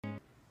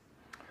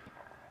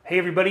Hey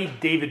everybody,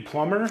 David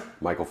Plummer.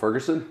 Michael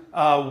Ferguson.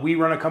 We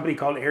run a company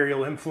called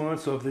Aerial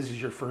Influence, so if this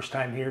is your first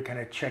time here kind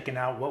of checking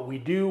out what we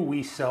do,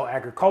 we sell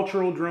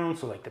agricultural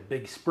drones, so like the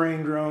big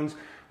spraying drones.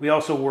 We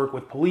also work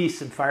with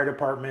police and fire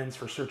departments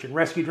for search and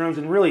rescue drones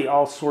and really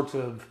all sorts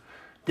of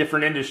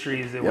different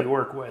industries that we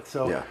work with.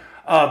 So,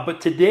 but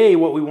today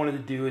what we wanted to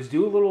do is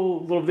do a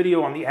little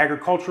video on the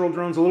agricultural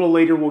drones. A little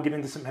later we'll get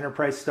into some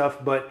enterprise stuff,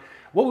 but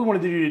what we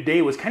wanted to do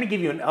today was kind of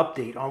give you an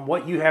update on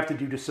what you have to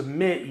do to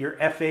submit your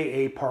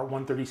FAA Part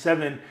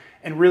 137.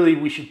 And really,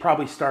 we should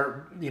probably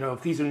start,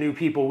 if these are new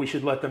people, we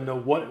should let them know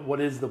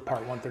what is the Part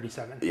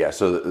 137. Yeah,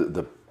 so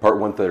the Part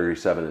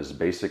 137 is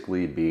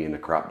basically being a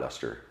crop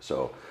duster.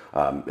 So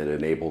it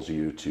enables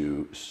you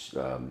to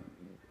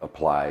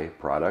apply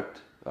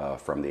product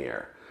from the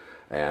air.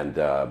 And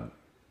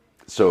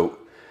so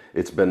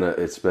it's been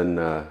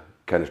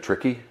kind of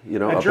tricky,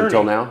 up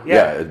until now.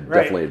 Yeah,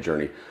 definitely a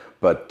journey.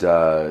 But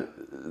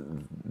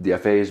the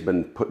FAA has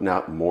been putting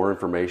out more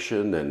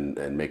information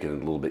and making it a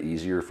little bit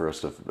easier for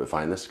us to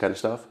find this kind of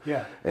stuff.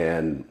 Yeah.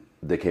 And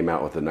they came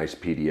out with a nice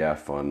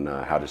PDF on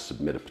how to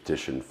submit a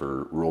petition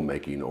for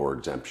rulemaking or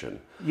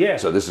exemption. Yeah.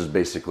 So this is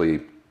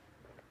basically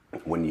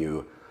when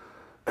you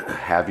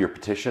have your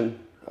petition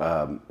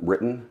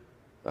written,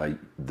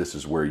 this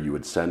is where you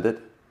would send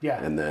it.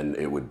 Yeah. And then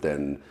it would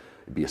then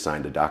be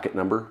assigned a docket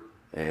number.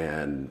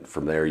 And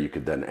from there you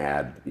could then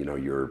add,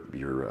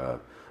 your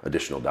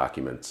additional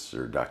documents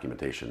or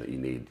documentation that you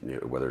need,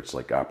 whether it's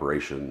like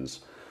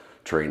operations,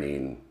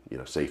 training,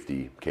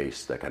 safety,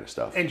 case, that kind of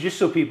stuff. And just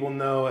so people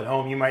know at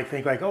home, you might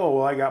think like, oh,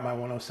 well, I got my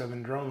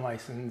 107 drone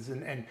license.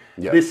 And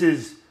this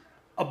is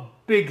a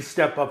big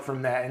step up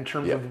from that in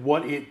terms of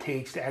what it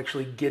takes to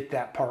actually get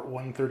that Part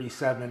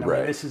 137. I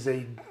mean, this is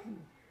a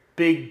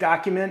big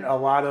document. A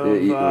lot of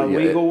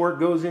legal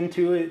work goes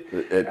into it.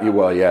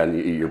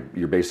 And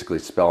you're basically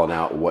spelling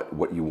out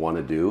what you want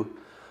to do.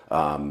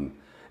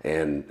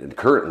 And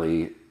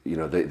currently,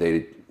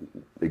 they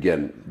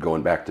again,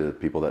 going back to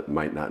people that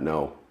might not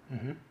know,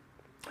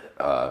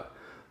 the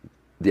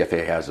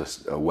FAA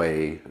has a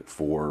way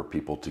for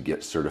people to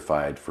get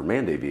certified for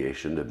manned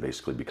aviation to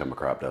basically become a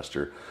crop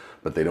duster,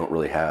 but they don't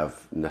really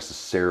have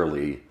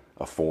necessarily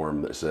a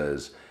form that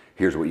says,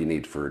 here's what you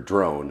need for a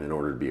drone in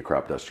order to be a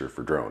crop duster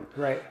for drone.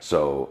 Right.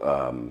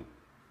 So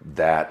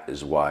that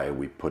is why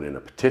we put in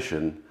a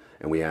petition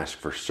and we ask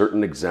for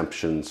certain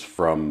exemptions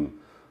from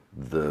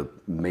the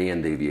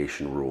manned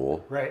aviation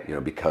rule,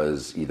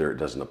 because either it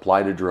doesn't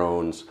apply to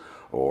drones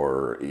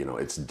or,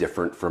 it's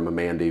different from a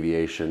manned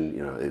aviation.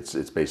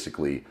 It's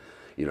basically,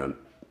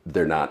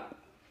 they're not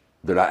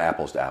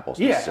apples to apples.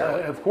 Yeah,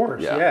 of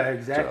course. Yeah,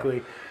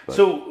 exactly.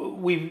 So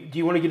do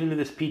you want to get into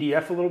this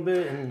PDF a little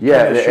bit? And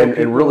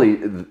and really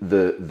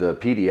the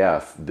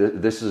PDF,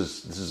 this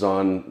is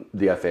on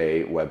the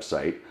FAA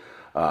website.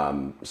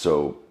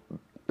 So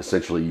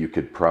essentially you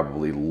could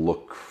probably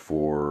look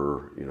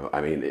for,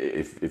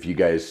 if you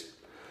guys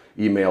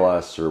email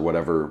us or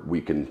whatever,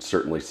 we can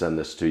certainly send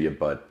this to you,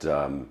 but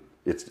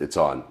it's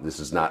on. This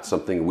is not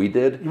something we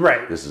did.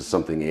 Right. This is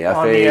something the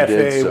FAA on the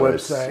did. FAA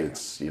website.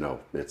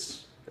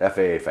 It's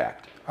FAA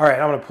fact. All right,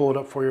 I'm going to pull it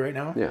up for you right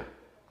now. Yeah.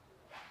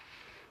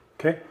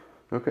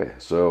 Okay,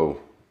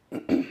 so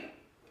you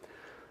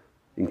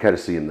can kind of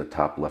see in the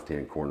top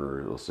left-hand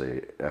corner, it'll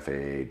say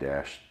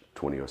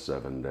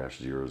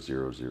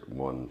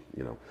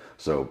FAA-2007-0001,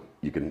 So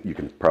you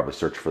can probably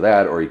search for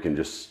that, or you can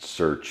just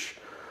search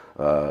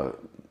how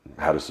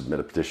to submit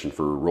a petition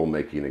for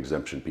rulemaking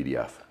exemption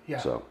PDF. Yeah.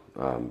 So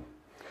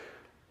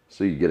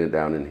you get it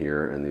down in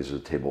here, and these are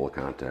the table of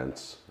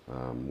contents,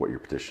 what your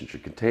petition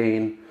should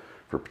contain.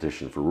 For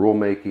petition for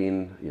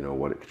rulemaking,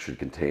 what it should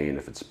contain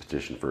if it's a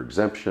petition for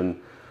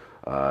exemption.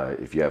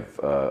 If you have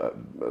a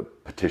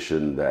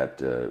petition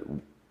that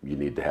you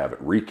need to have it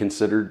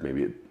reconsidered,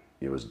 maybe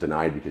it was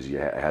denied because you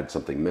had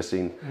something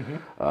missing.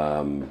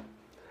 And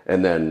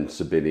then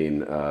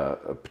submitting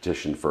a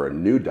petition for a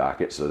new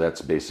docket. So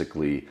that's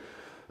basically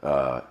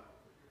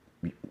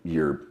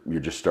you're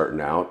just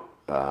starting out.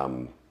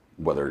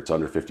 Whether it's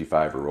under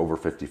 55 or over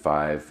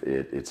 55,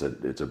 it's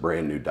a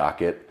brand new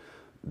docket.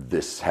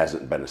 This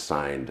hasn't been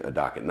assigned a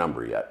docket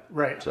number yet.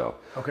 Right. So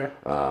okay.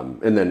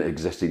 And then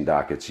existing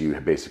dockets, you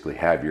basically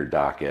have your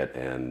docket,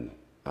 and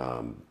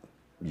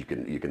you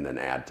can then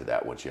add to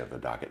that once you have a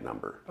docket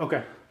number.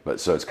 Okay.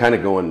 But so it's kind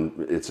of going.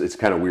 It's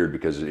kind of weird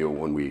because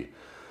when we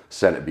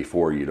sent it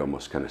before, you'd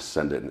almost kind of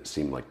send it, and it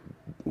seemed like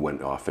it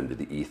went off into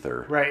the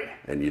ether. Right.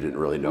 And you didn't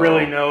really know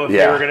if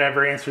they were going to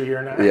ever answer you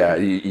or not. Yeah.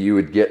 You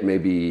would get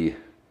maybe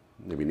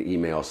an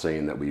email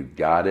saying that we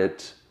got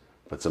it,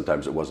 but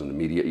sometimes it wasn't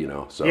immediate,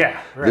 So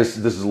this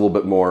is a little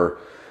bit more.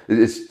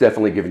 It's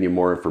definitely giving you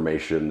more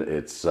information.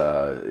 It's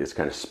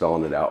kind of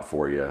spelling it out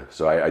for you.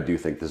 So I do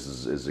think this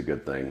is a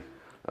good thing.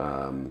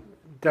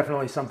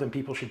 Definitely something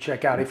people should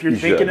check out. If you're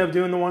thinking of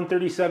doing the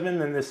 137,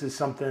 then this is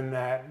something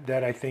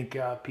that I think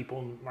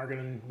people are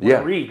going to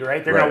want to read.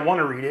 Right? They're going to want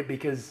to read it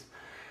because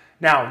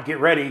now get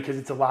ready because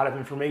it's a lot of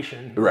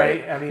information.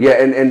 Right? I mean,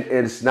 and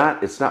it's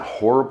not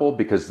horrible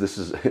because this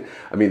is.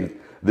 I mean,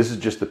 this is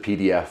just the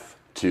PDF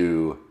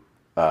to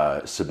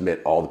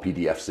submit all the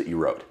PDFs that you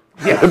wrote.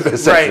 Yes,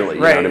 essentially,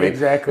 right, you know what I mean?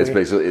 exactly. It's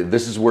basically,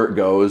 this is where it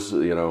goes,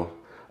 you know.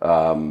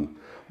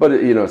 But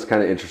it's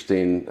kind of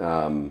interesting.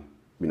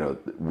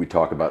 We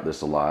talk about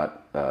this a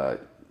lot.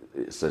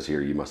 It says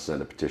here you must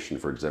send a petition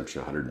for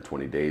exemption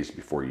 120 days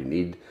before you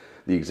need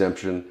the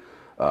exemption.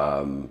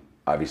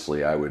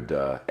 Obviously, I would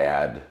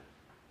add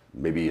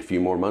maybe a few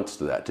more months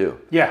to that too.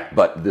 Yeah.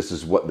 But this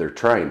is what they're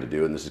trying to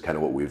do, and this is kind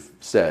of what we've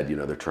said.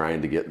 They're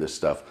trying to get this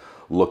stuff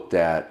looked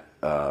at,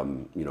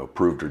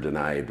 approved or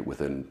denied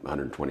within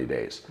 120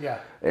 days. Yeah.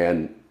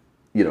 And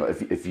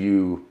if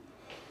you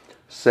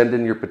send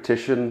in your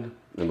petition,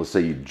 and let's say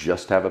you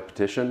just have a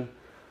petition,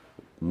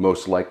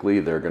 most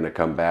likely they're going to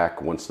come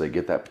back once they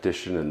get that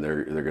petition, and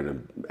they're going to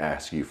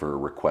ask you for a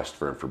request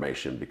for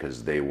information,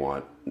 because they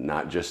want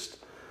not just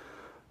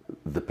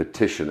the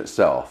petition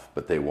itself,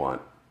 but they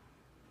want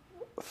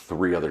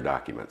 3 other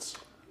documents: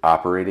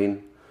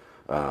 operating,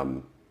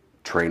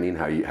 training.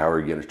 How are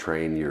you going to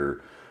train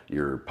your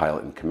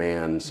pilot in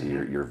commands,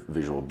 your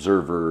visual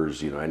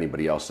observers,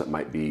 anybody else that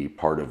might be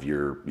part of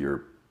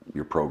your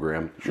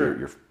program, sure.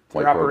 your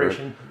flight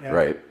operation, program. yeah.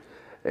 Right.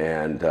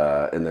 And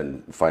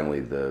then finally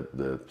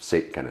the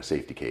kind of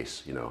safety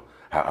case.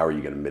 How are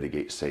you going to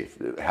mitigate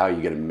how are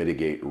you going to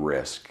mitigate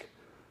risk,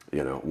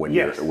 when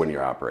Yes.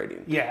 you're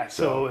operating? Yeah.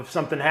 So if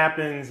something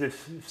happens,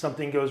 if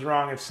something goes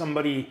wrong, if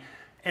somebody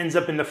ends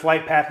up in the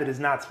flight path that is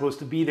not supposed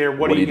to be there,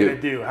 what are you going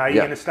to do? How are you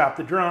going to stop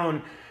the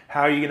drone?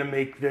 How are you going to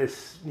make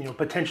this,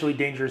 potentially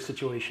dangerous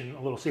situation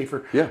a little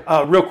safer?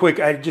 Yeah. Real quick,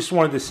 I just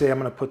wanted to say, I'm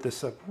going to put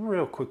this up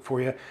real quick for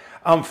you.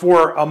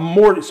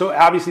 So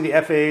obviously the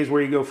FAA is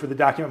where you go for the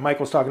document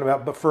Michael's talking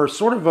about, but for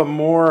sort of a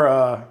more,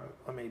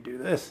 let me do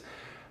this,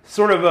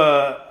 sort of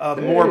a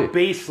more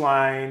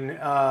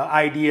baseline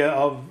idea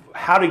of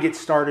how to get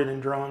started in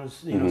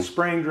drones,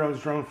 spraying drones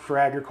for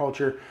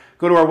agriculture.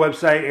 Go to our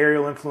website,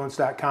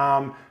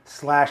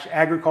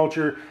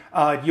 aerialinfluence.com/agriculture.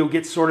 You'll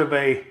get sort of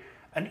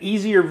an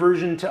easier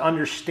version to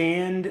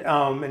understand,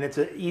 and it's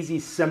an easy,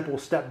 simple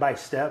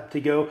step-by-step to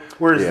go.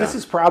 Whereas this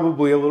is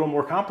probably a little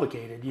more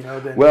complicated,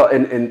 than... Well,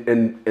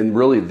 and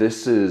really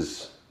this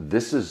is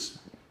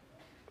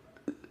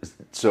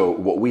so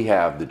what we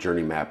have, the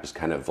journey map, is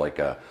kind of like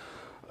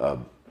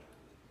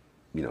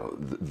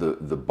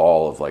the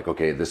ball of like,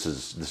 okay, this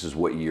is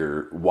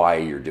why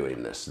you're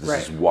doing this.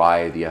 This is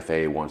why the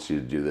FAA wants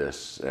you to do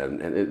this,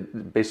 and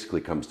it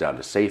basically comes down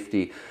to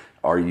safety.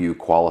 Are you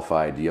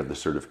qualified? Do you have the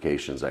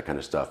certifications, that kind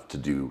of stuff, to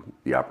do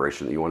the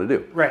operation that you want to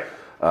do? Right.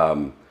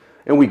 And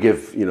we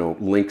give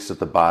links at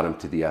the bottom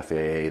to the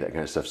FAA, that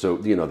kind of stuff. So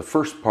the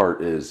first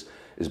part is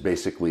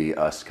basically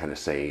us kind of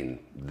saying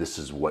this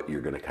is what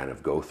you're going to kind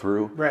of go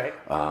through. Right.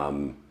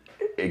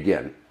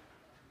 Again,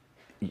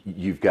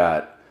 you've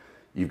got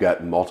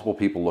multiple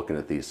people looking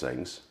at these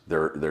things.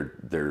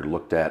 They're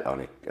looked at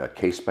on a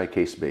case by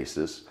case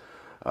basis.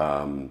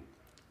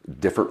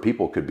 Different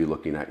people could be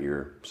looking at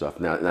your stuff.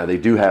 Now they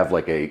do have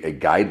like a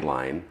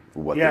guideline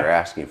for what they're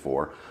asking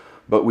for,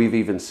 but we've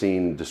even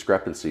seen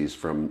discrepancies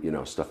from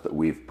stuff that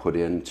we've put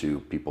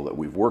into people that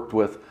we've worked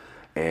with,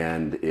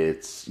 and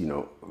it's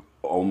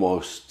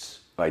almost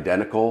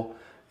identical.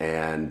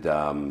 And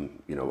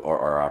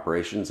our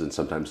operations, and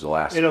sometimes they'll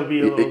ask. It'll be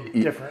a little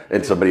different,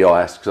 and somebody will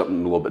ask something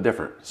a little bit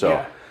different.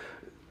 So,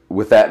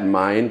 with that in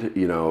mind,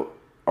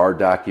 our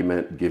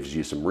document gives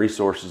you some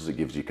resources. It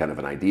gives you kind of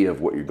an idea of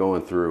what you're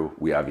going through.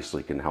 We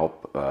obviously can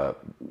help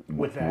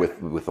with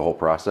the whole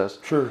process.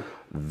 Sure.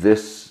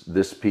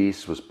 This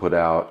piece was put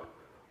out.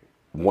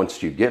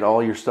 Once you get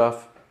all your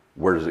stuff,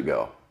 where does it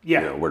go?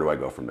 Yeah. Where do I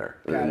go from there?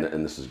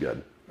 And this is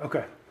good.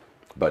 Okay.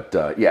 But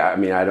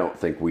I don't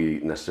think we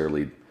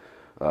necessarily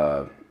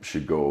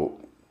should go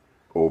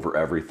over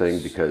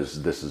everything,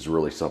 because this is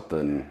really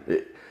something.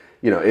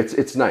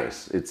 It's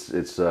nice.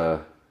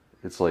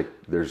 It's like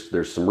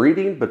there's some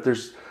reading, but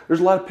there's a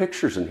lot of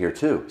pictures in here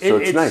too. So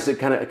it's nice. It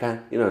kind of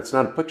it's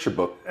not a picture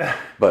book,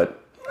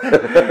 but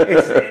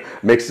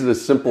makes it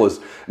as simple as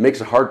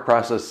makes a hard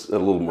process a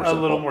little more simple.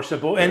 A little more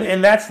simple.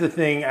 And that's the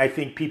thing I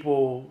think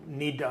people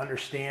need to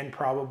understand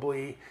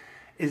probably,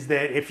 is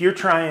that if you're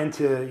trying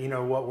to,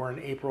 we're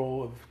in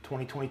April of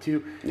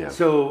 2022. Yeah.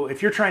 So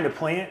if you're trying to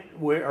plant,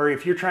 or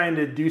if you're trying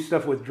to do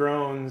stuff with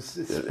drones,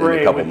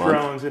 spray with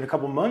drones in a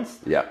couple months,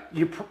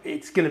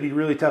 it's going to be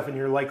really tough, and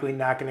you're likely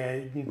not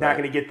going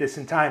to get this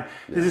in time.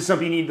 Yeah. This is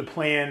something you need to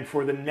plan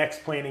for the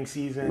next planting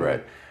season.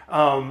 Right.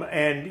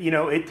 And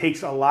it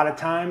takes a lot of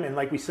time. And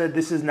like we said,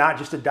 this is not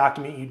just a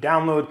document you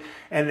download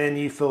and then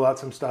you fill out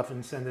some stuff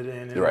and send it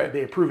in and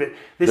they approve it.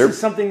 This is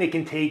something that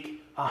can take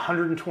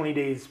 120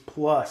 days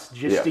plus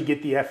just to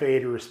get the FAA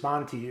to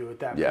respond to you at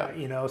that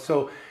point,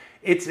 so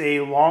it's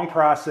a long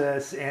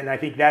process, and I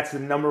think that's the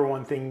number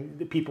one thing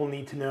that people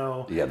need to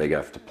know. Yeah, they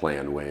have to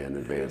plan way in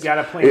advance. Got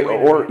to plan way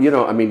in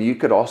advance. You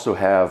could also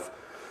have,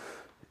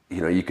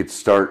 you could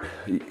start,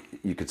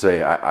 you could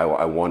say,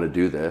 I want to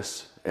do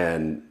this,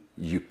 and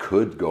you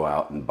could go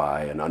out and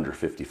buy an under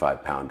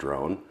 55-pound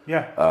drone.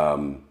 Yeah.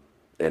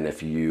 And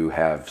if you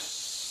have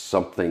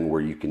something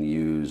where you can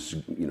use,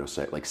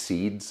 say like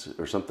seeds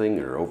or something,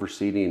 or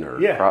overseeding, or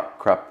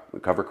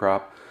cover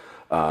crop,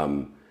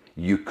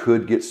 You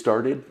could get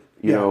started,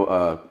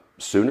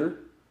 sooner,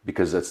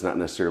 because that's not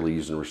necessarily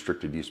using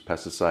restricted use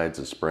pesticides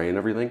and spray and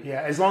everything.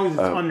 Yeah, as long as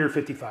it's under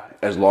 55.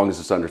 As long as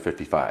it's under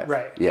 55.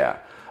 Right. Yeah.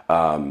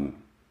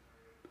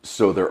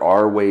 So there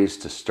are ways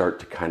to start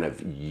to kind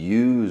of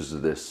use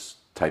this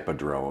type of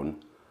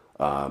drone,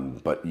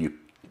 but you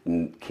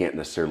can't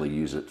necessarily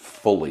use it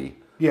fully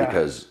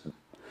because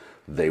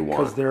they want.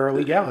 Because there are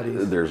legalities.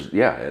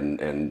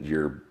 And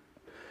you're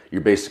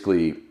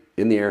basically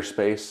in the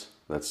airspace.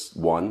 That's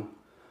one,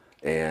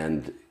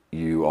 and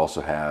you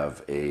also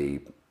have a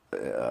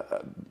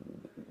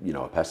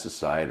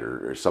pesticide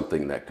or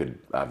something that could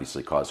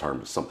obviously cause harm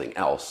to something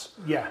else.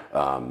 Yeah.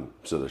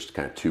 So there's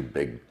kind of two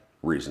big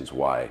reasons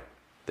why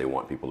they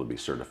want people to be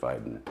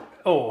certified. And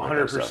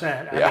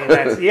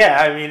 100%.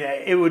 Yeah. I mean,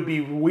 it would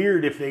be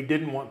weird if they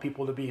didn't want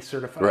people to be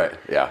certified. Right.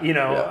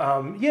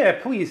 Yeah.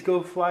 Please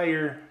go fly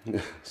your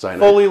Sign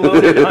fully up.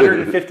 loaded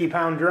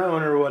 150-pound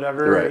drone or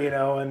whatever, Right.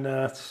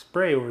 and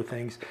spray over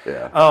things.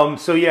 Yeah.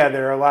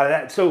 There are a lot of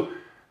that. So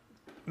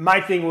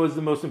my thing was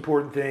the most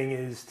important thing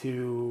is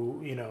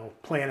to,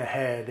 plan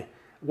ahead.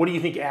 What do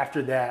you think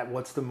after that?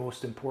 What's the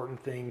most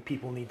important thing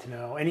people need to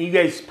know? And you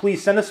guys,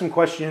 please send us some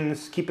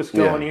questions. Keep us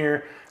going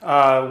here.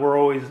 We're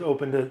always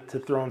open to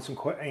throwing some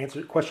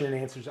question and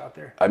answers out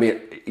there. I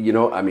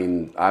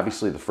mean,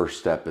 obviously the first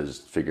step is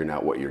figuring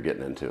out what you're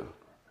getting into.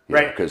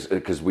 Right.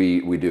 Because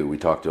we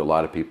talk to a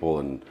lot of people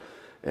and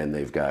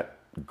they've got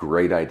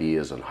great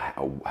ideas on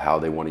how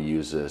they want to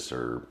use this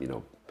or,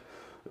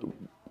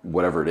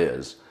 whatever it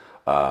is.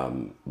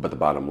 But the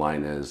bottom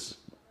line is,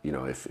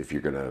 if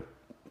you're going to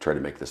try to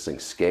make this thing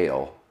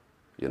scale,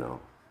 you're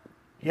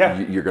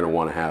going to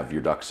want to have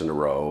your ducks in a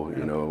row,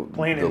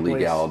 plan the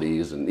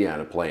legalities and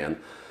a plan.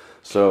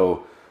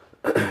 So,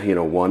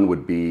 one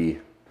would be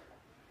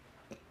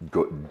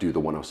do the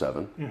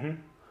 107.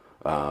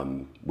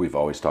 Mm-hmm. We've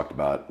always talked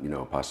about,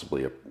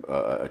 possibly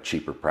a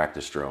cheaper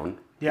practice drone,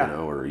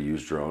 or a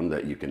used drone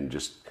that you can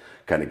just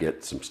kind of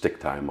get some stick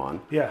time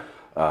on. Yeah.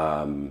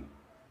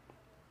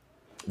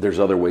 There's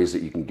other ways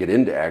that you can get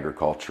into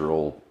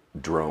agricultural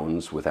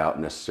drones without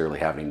necessarily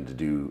having to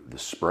do the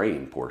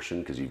spraying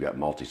portion, because you've got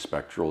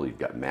multispectral, you've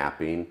got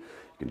mapping,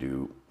 you can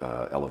do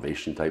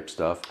elevation type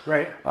stuff.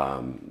 Right.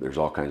 There's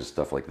all kinds of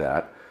stuff like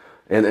that,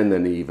 and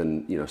then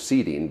even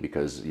seeding,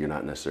 because you're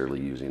not necessarily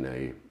using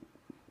a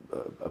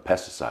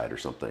pesticide or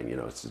something.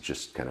 It's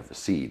just kind of a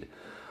seed.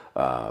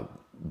 But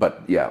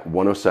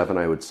 107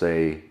 I would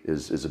say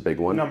is a big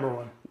one. Number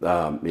one.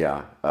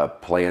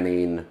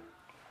 Planning.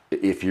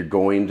 If you're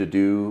going to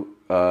do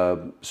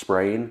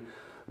spraying,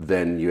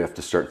 then you have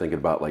to start thinking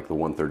about like the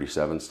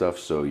 137 stuff.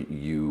 So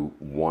you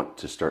want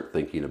to start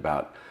thinking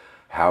about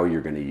how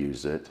you're going to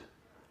use it,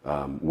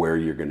 where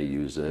you're going to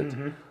use it,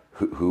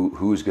 mm-hmm.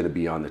 who's going to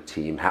be on the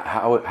team,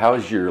 how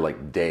is your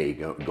like day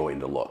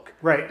going to look,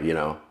 right?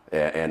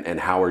 And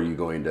how are you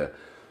going to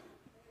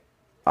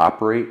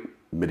operate,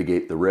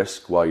 mitigate the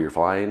risk while you're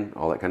flying,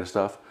 all that kind of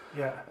stuff.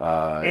 Yeah,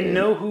 and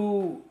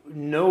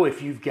know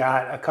if you've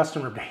got a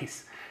customer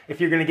base. If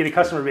you're going to get a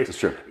customer base, that's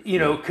true.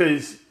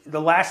 Because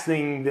the last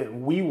thing that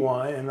we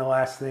want and the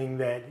last thing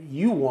that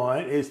you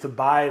want is to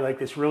buy like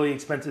this really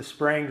expensive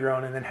spraying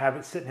drone and then have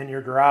it sitting in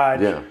your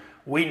garage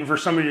waiting for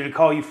somebody to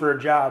call you for a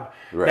job.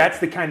 Right. That's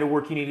the kind of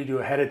work you need to do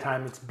ahead of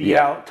time. It's be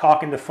out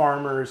talking to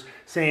farmers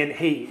saying,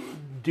 hey,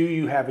 do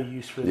you have a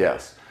use for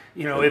this?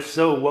 If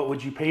so, what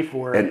would you pay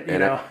for it?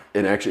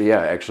 And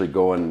actually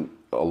going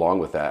along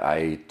with that,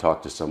 I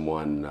talked to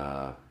someone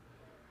a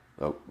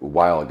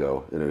while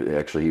ago, and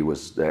actually he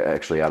was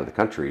actually out of the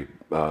country,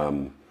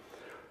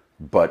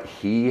 but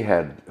he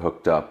had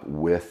hooked up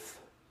with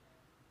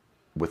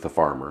a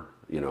farmer,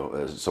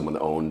 someone that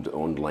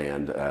owned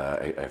land.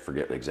 I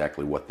forget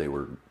exactly what they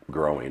were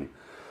growing,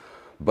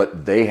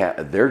 but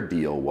their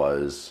deal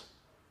was,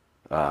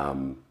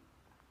 there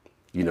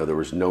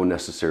was no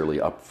necessarily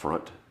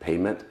upfront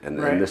payment, and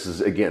this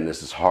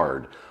is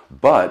hard,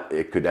 but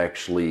it could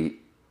actually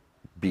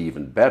be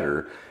even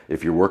better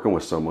if you're working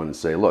with someone and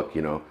say, look,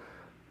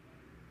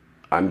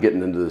 I'm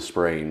getting into the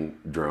spraying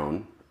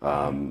drone.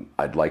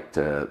 I'd like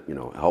to,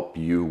 help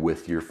you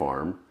with your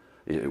farm,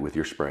 with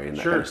your spraying,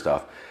 that kind of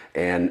stuff.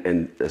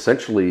 And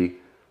essentially,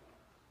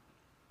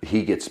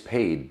 he gets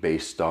paid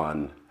based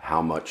on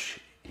how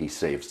much he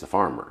saves the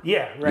farmer.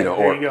 Yeah, right.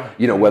 There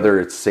you go. Whether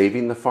it's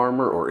saving the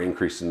farmer or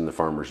increasing the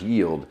farmer's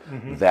yield,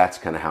 that's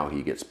kind of how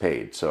he gets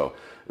paid. So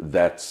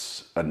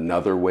that's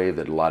another way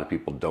that a lot of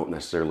people don't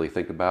necessarily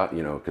think about,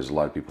 because a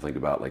lot of people think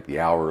about like the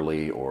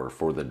hourly or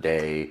for the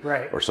day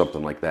or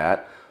something like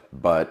that.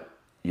 But,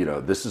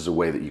 this is a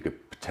way that you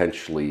could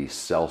potentially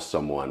sell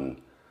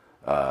someone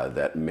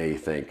that may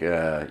think,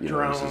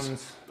 drones. This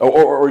is,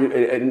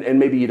 and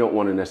maybe you don't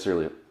want to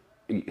necessarily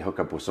hook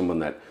up with someone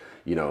that,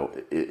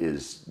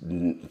 is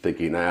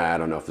thinking, I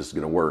don't know if this is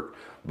going to work.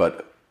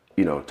 But,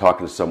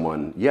 talking to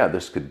someone,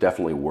 this could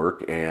definitely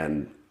work.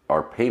 And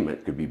our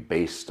payment could be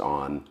based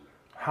on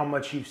how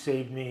much you've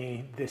saved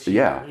me this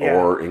year.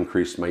 Or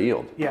increased my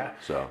yield. Yeah.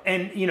 So,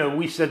 and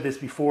we've said this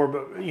before,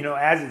 but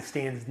as it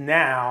stands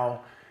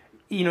now,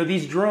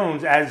 these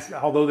drones,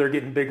 although they're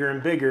getting bigger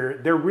and bigger,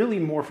 they're really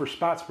more for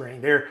spot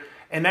spraying.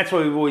 And that's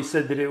why we've always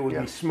said that it would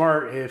be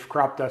smart if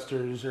crop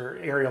dusters or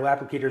aerial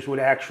applicators would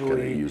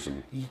actually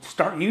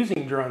start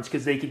using drones,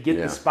 because they could get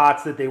the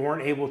spots that they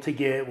weren't able to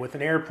get with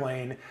an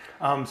airplane.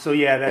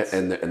 That's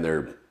and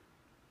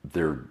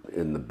they're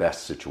in the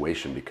best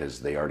situation because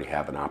they already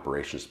have an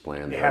operations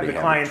plan. They have the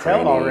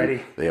clientele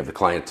already. They have the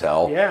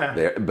clientele.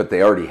 Yeah. But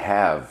they already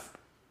have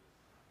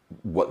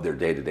what their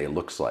day-to-day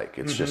looks like.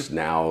 It's just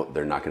now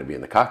they're not going to be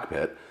in the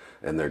cockpit,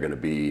 and they're going to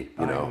be,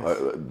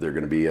 they're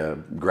going to be a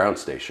ground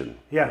station.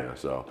 Yeah.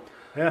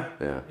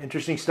 Yeah.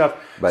 Interesting stuff.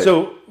 But,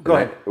 so go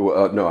ahead.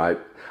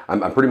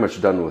 I'm pretty much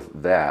done with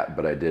that.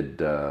 But I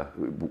did.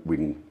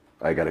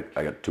 I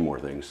got two more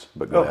things.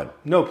 But go ahead.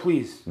 No,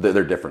 please.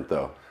 They're different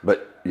though.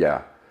 But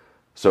yeah.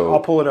 So I'll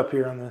pull it up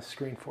here on the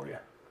screen for you.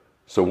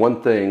 So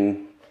one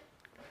thing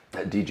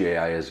that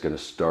DJI is going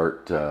to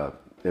start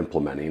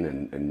implementing,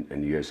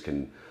 and you guys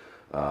can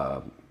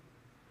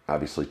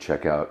obviously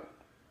check out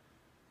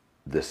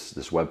this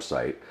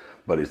website,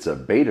 but it's a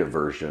beta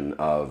version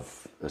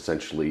of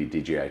essentially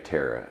DJI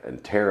Terra,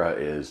 and Terra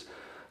is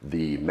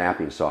the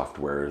mapping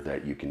software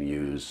that you can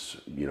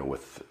use,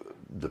 with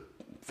the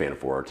Phantom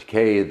 4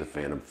 RTK, the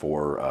Phantom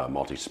 4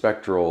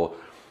 multispectral,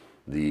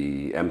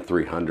 the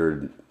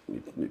M300,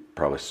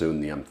 probably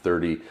soon the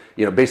M30.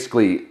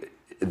 Basically,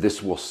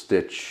 this will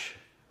stitch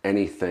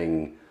any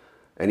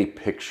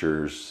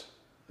pictures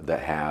that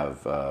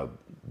have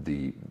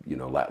the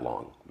lat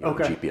long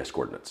GPS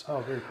coordinates. Oh,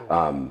 very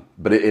cool.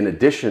 But in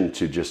addition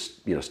to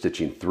just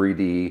stitching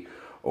 3D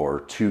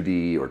or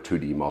 2D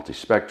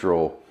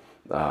multispectral,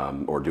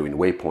 or doing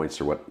waypoints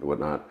or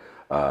whatnot,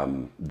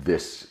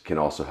 this can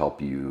also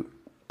help you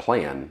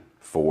plan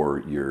for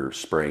your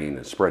spraying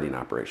and spreading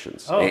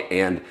operations.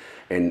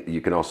 And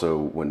you can also,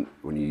 when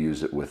you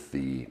use it with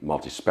the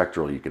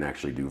multispectral, you can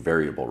actually do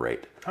variable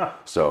rate.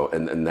 So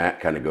and that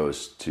kind of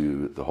goes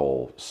to the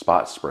whole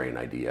spot spraying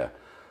idea.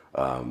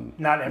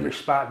 Not every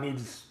spot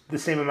needs the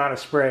same amount of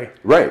spray.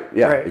 Right.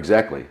 Yeah. Right.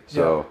 Exactly.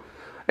 So,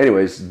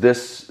 anyways,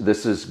 this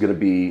is going to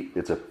be,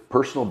 it's a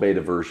personal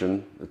beta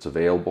version. It's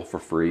available for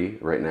free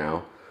right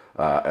now.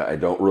 I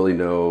don't really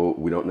know.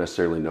 We don't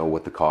necessarily know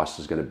what the cost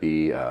is going to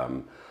be.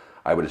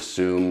 I would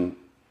assume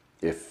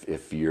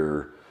if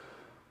you're,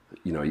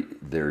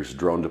 there's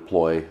Drone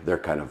Deploy. They're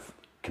kind of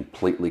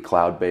completely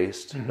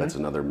cloud-based. Mm-hmm. That's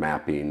another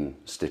mapping,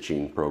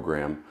 stitching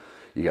program.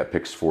 You got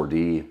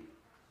Pix4D.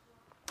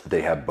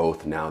 They have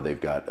both now.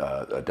 They've got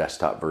a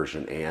desktop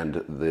version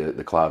and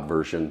the cloud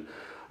version.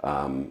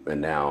 And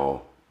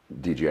now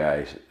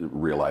DJI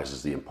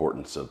realizes the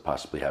importance of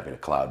possibly having a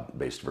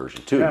cloud-based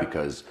version too,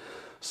 because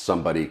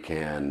somebody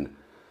can,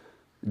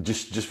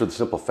 just for the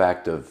simple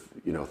fact of,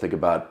 think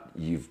about,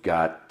 you've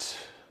got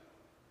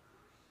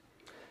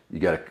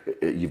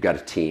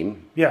a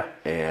team,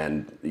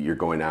 and you're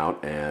going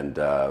out, and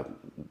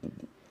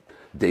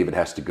David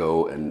has to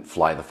go and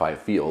fly the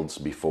 5 fields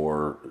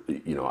before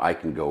I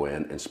can go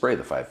in and spray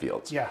the 5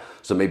 fields. Yeah.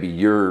 So maybe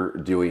you're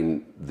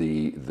doing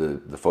the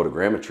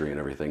photogrammetry and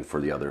everything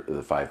for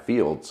the 5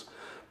 fields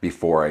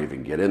before I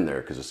even get in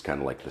there, because it's kind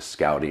of like the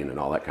scouting and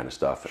all that kind of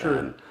stuff. Sure.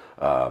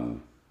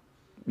 And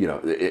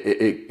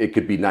it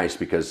could be nice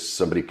because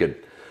somebody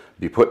could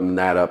be putting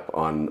that up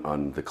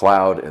on the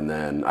cloud, and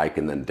then I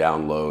can then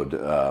download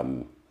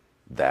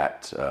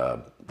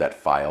that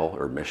file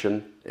or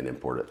mission and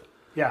import it.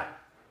 Yeah.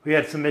 We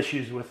had some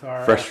issues with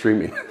our fresh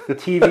streaming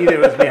TV that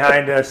was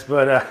behind us,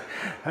 but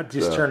I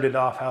just turned it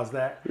off. How's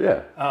that?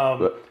 Yeah.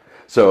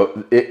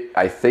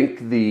 I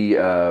think the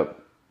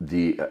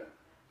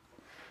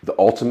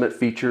ultimate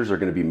features are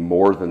going to be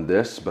more than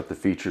this, but the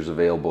features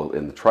available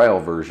in the trial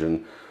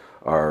version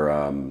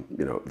are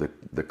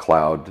the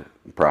cloud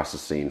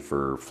processing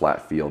for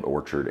flat field,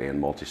 orchard,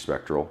 and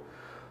multispectral.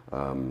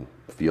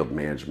 Field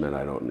management,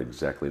 I don't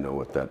exactly know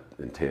what that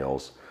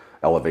entails.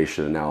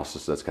 Elevation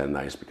analysis, that's kind of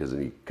nice, because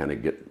then you kind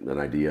of get an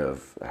idea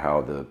of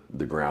how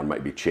the ground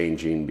might be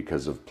changing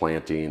because of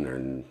planting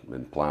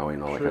and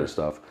plowing, all that kind of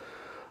stuff.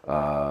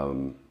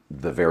 The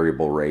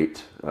variable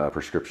rate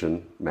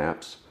prescription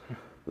maps,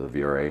 the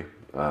VRA,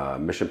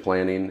 mission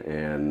planning,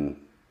 and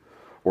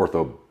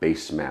ortho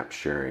base map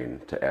sharing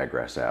to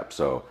AgGrass app.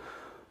 So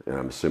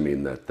I'm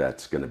assuming that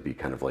that's going to be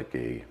kind of like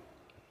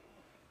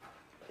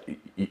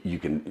you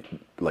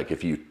can, like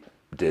if you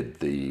did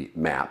the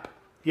map,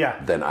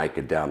 then I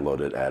could download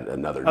it at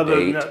another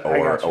date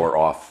or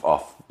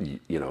off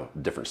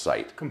different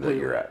site that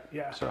you're at.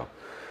 Yeah. So,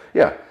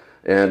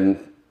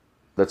 and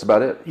that's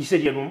about it. You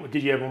said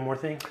did you have one more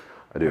thing?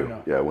 I do.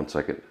 No? Yeah, 1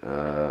 second.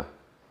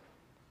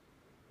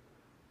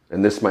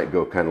 And this might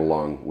go kind of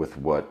along with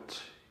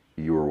what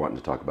you were wanting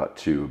to talk about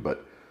too,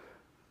 but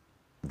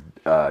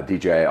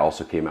DJI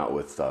also came out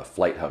with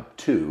Flight Hub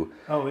 2.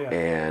 Oh, yeah.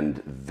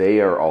 And they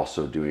are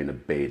also doing a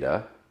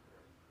beta.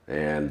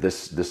 And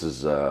this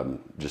is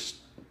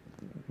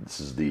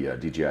the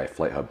DJI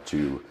Flight Hub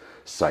 2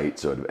 site,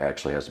 so it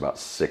actually has about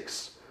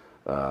 6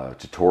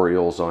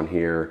 tutorials on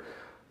here.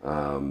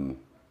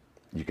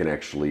 You can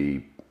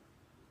actually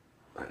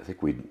I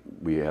think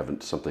we have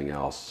something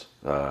else.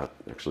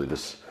 Actually,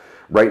 this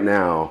right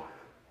now,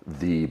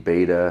 the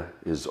beta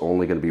is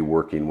only going to be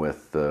working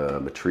with the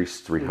Matrice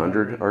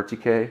 300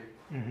 RTK.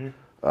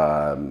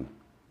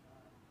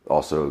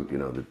 Also,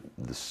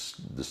 the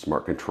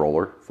smart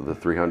controller for the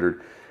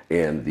 300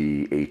 and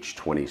the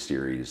H20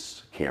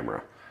 series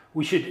camera.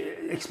 We should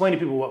explain to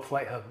people what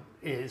FlightHub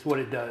is, what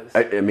it does.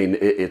 I mean,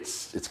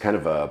 it's kind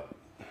of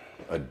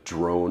a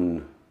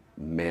drone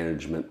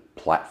management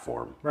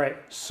platform. Right.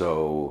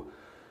 So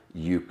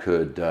you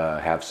could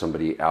have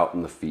somebody out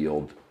in the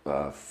field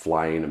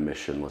flying a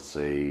mission. Let's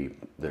say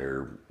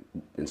they're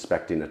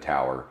inspecting a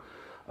tower.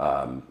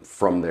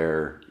 From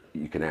there,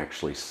 you can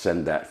actually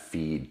send that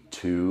feed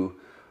to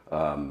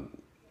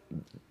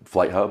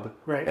FlightHub,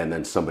 right. And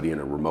then somebody in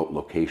a remote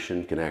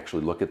location can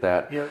actually look at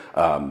that. Yep.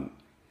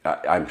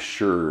 I'm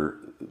sure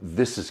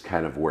this is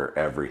kind of where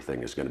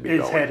everything is going to be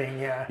going. It's heading,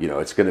 yeah.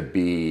 It's going to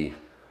be.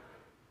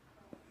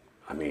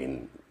 I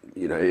mean,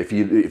 if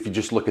you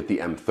just look at the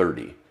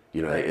M30,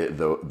 right.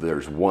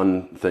 There's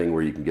one thing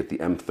where you can get the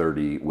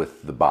M30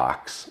 with the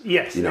box.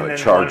 Yes. It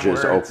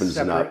charges, opens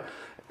it up.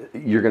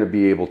 You're going to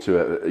be able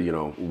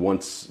to,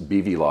 once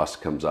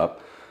BVLOS comes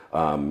up,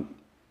 I'm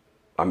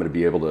going to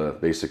be able to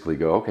basically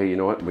go, okay, you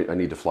know what? I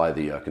need to fly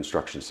the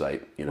construction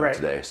site, right.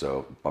 today.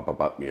 So,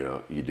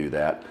 you do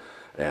that.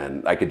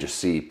 And I could just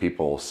see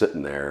people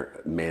sitting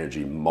there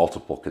managing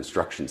multiple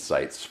construction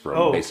sites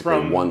from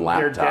basically one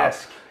laptop. Their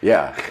desk.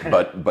 Yeah,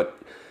 but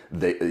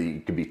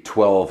it could be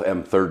 12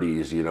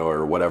 M30s,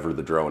 or whatever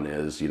the drone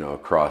is,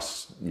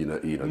 across, the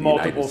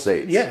United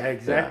States. Yeah,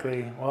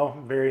 exactly. Yeah. Well,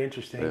 very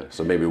interesting. Yeah.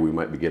 So maybe we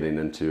might be getting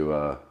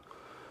into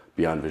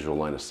beyond visual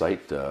line of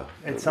sight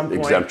at some point,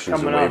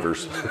 exemptions and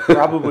waivers.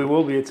 Probably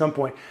will be at some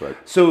point. But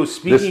so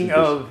speaking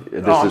go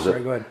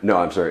ahead. No,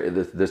 I'm sorry.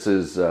 This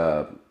is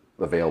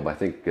available, I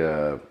think,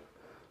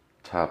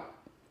 top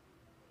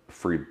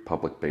free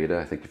public beta.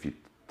 I think if you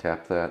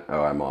tap that,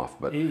 I'm off.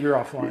 But you're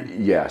offline.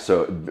 Yeah,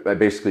 so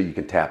basically you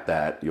can tap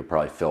that. You'll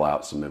probably fill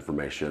out some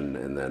information,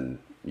 and then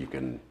you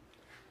can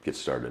get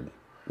started,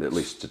 at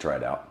least to try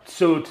it out.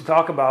 So to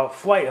talk about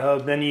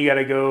FlightHub, then you got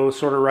to go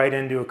sort of right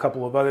into a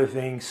couple of other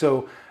things.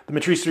 So the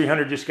Matrice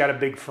 300 just got a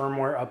big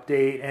firmware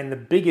update, and the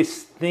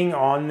biggest thing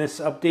on this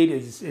update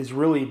is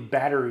really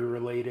battery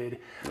related.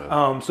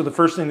 So the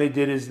first thing they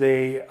did is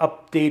they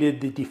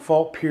updated the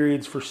default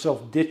periods for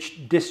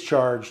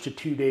self-discharge to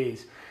 2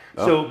 days.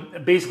 So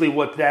basically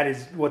what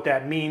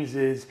that means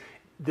is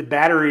the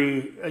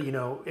battery,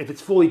 if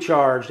it's fully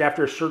charged,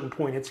 after a certain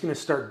point, it's going to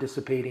start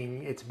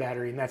dissipating its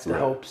battery, and that's to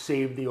help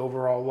save the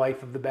overall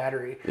life of the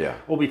battery. Yeah.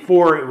 Well,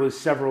 before it was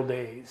several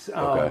days,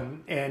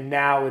 and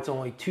now it's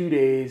only 2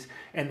 days,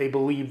 and they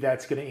believe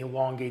that's going to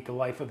elongate the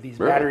life of these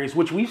batteries,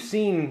 which we've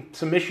seen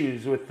some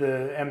issues with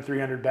the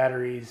M300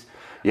 batteries.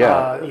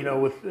 Yeah.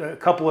 With a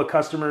couple of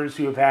customers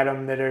who have had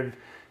them that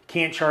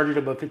can't charge it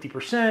above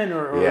 50%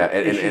 or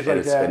issues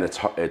like that. And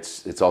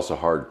it's also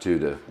hard too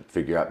to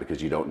figure out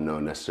because you don't know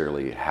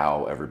necessarily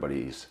how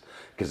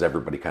because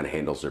everybody kind of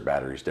handles their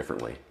batteries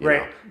differently.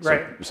 Right.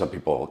 Some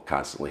people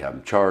constantly have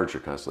them charged or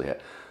constantly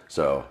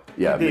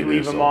they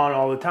leave them on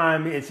all the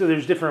time. And so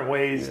there's different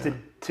ways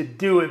to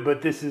do it,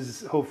 but this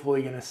is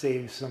hopefully going to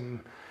save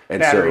some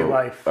battery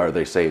life. Are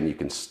they saying you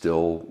can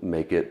still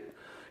make it?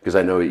 Because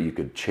I know you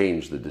could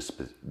change the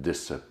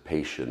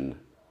dissipation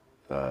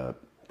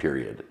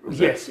period.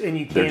 Yes, and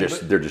you can.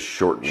 They're just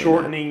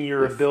shortening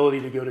your ability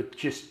to go to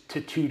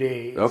 2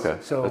 days. Okay,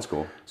 so that's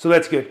cool. So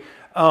that's good.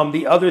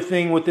 The other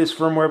thing with this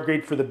firmware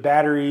upgrade for the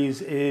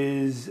batteries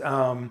is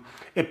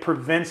it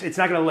prevents. It's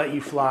not going to let you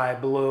fly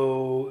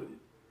below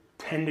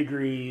 10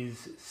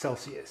 degrees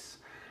Celsius.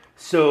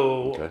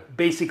 So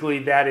basically,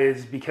 that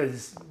is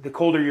because the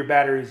colder your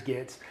batteries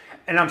get,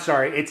 and I'm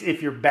sorry, it's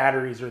if your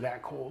batteries are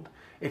that cold.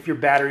 If your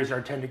batteries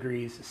are 10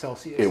 degrees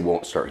Celsius, it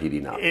won't start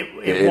heating up.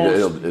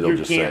 It'll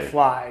just can't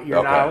fly.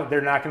 They're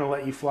not going to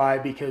let you fly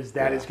because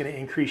that is going to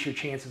increase your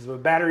chances of a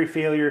battery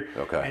failure.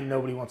 And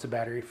nobody wants a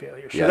battery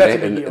failure. So that's a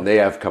big deal. And they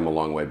have come a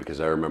long way because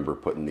I remember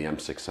putting the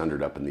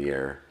M600 up in the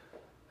air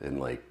in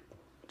like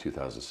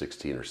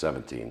 2016 or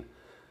 17,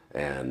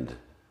 and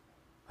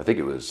I think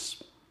it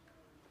was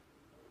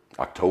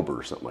October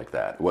or something like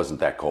that. It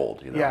wasn't that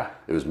cold, Yeah.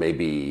 It was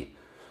maybe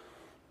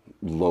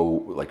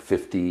low, like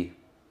 50.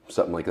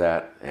 Something like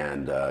that,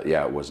 and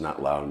it was not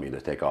allowing me to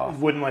take off.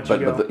 Wouldn't let you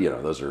go. But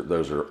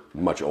those are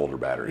much older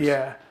batteries.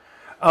 Yeah.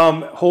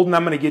 Holden,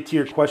 I'm going to get to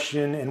your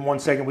question in 1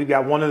 second. We've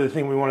got one other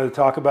thing we wanted to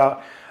talk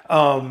about.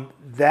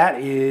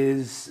 That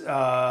is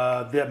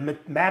the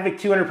Mavic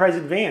 2 Enterprise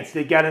Advanced.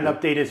 They got an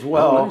update as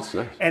well. Oh, nice.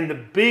 And the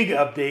big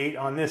update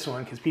on this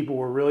one, because people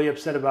were really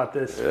upset about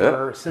this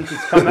since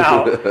it's come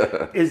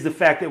out, is the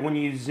fact that when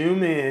you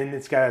zoom in,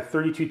 it's got a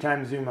 32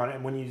 times zoom on it.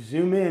 And when you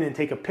zoom in and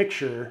take a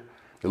picture,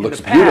 it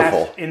looks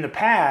beautiful. In the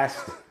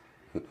past,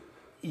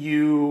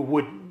 you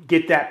would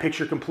get that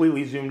picture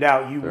completely zoomed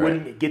out, you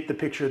wouldn't get the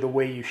picture the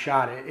way you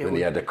shot it. And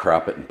you had to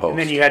crop it in post. And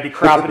then you had to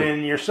crop it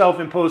in yourself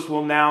in post.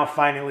 Well, now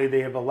finally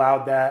they have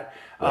allowed that.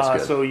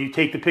 So you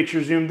take the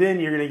picture zoomed in,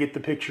 you're going to get the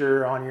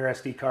picture on your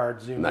SD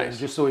card zoomed in,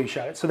 just the way you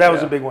shot it. So that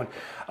was a big one.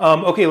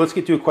 Okay, let's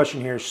get to a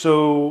question here.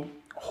 So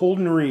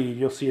Holden Reed,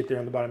 you'll see it there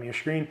on the bottom of your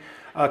screen.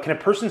 Can a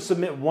person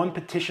submit one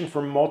petition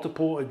for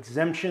multiple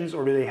exemptions,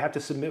 or do they have to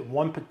submit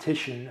one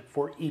petition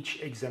for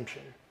each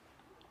exemption?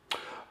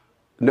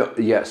 No,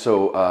 yeah.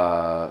 So,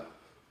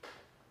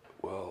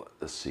 well,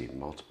 let's see,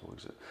 multiple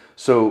exemptions.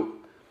 So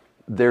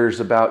there's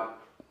about,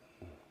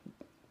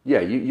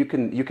 you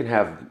can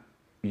have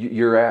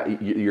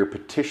your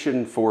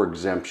petition for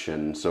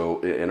exemption.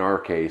 So in our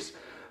case,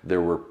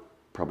 there were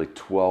probably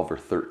 12 or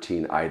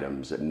 13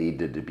 items that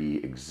needed to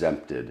be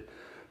exempted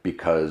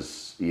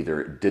because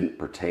either it didn't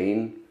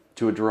pertain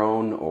to a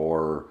drone,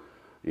 or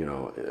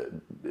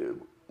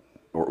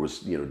or it was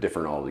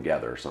different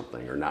altogether or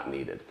something, or not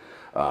needed.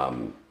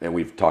 And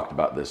we've talked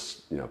about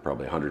this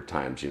probably 100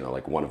 times.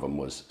 Like one of them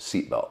was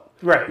seatbelt.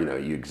 Right.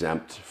 You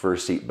exempt for a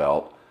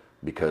seatbelt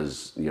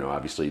because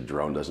obviously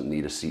drone doesn't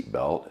need a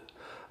seatbelt.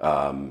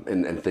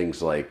 And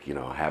things like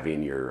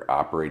having your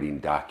operating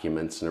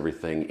documents and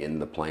everything in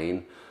the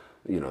plane.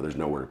 There's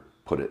nowhere to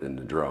put it in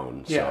the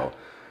drone. Yeah.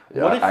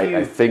 So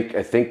I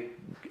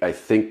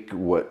think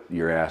what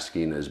you're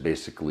asking is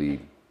basically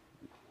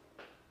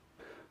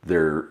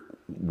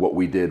what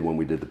we did when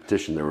we did the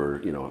petition. There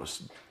were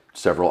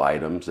several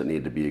items that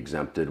needed to be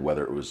exempted,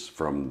 whether it was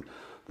from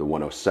the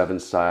 107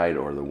 side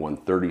or the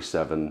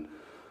 137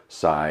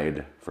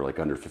 side for like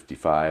under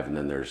 55, and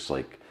then there's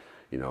like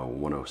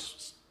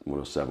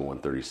 107,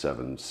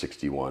 137,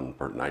 61,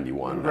 or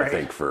 91, I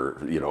think,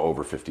 for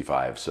over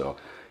 55. So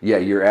yeah,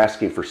 you're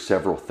asking for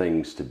several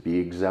things to be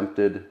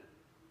exempted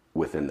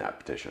within that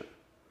petition.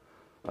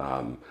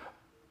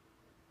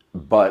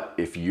 But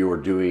if you're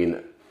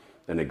doing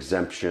an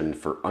exemption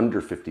for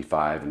under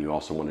 55 and you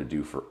also want to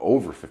do for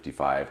over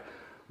 55,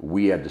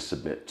 we had to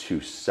submit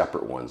two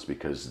separate ones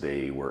because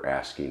they were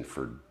asking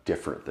for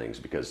different things,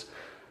 because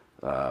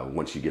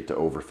once you get to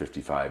over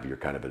 55, you're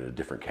kind of in a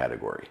different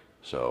category.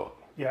 So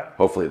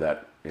hopefully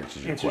that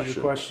answers your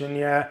question.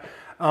 Yeah.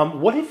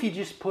 What if you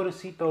just put a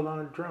seatbelt on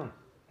a drone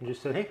and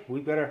just said, hey,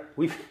 we've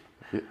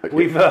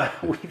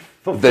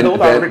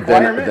fulfilled our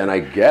requirement? Then I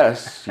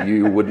guess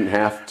you wouldn't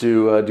have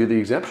to do the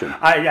exemption.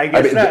 I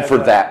guess for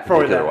that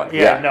particular one.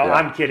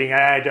 I'm kidding.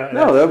 I don't.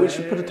 No, we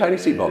should put a tiny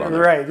seatbelt on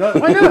there. Right.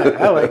 Why not?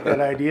 I like that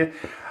idea.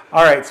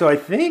 All right, so I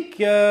think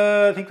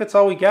that's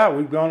all we got.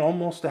 We've gone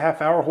almost a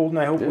half hour. Holden,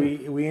 I hope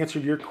we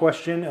answered your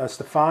question.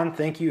 Stefan,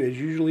 thank you as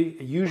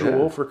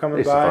usual for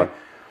coming by.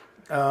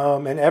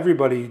 And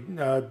everybody,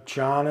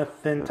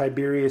 Jonathan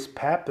Tiberius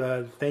Pap,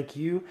 thank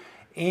you.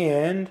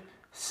 And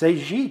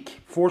Sejik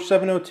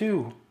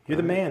 4702, you're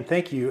the man.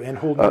 Thank you. And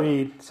Holden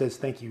Reed says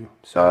thank you.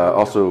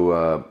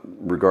 Also,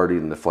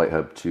 regarding the Flight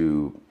Hub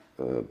 2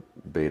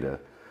 beta,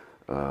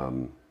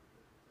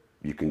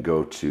 you can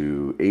go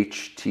to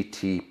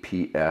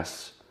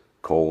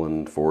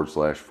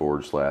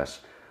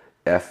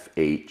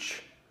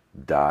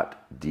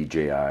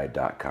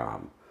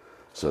https://fh.dji.com.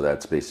 So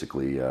that's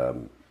basically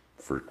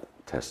for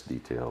test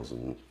details,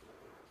 and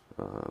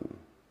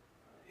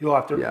you'll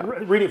have to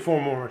read it for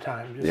one more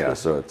time.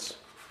 So it's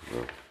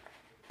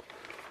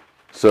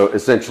so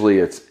essentially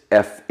it's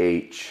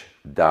fh.dji.com.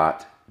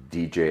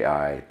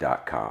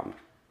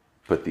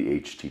 Put the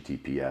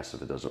https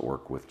if it doesn't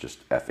work with just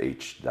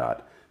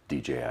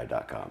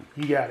fh.dji.com.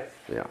 You got it.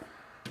 Yeah.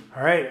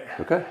 All right.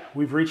 Okay.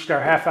 We've reached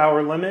our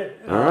half-hour limit.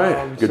 All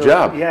right. Good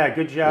job. Yeah,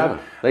 good job.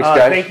 Yeah. Thanks,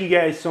 guys. Thank you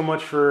guys so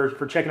much for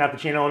checking out the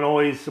channel and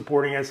always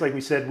supporting us. Like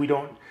we said, we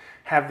don't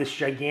have this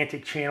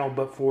gigantic channel,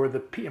 but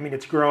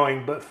it's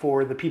growing, but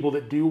for the people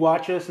that do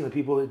watch us and the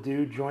people that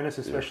do join us,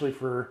 especially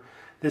for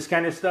this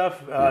kind of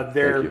stuff,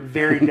 they're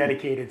very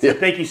dedicated. So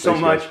thank you so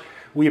much. Guys.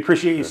 We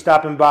appreciate you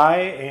stopping by,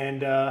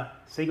 and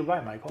say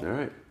goodbye, Michael. All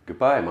right.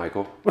 Goodbye,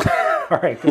 Michael. All right.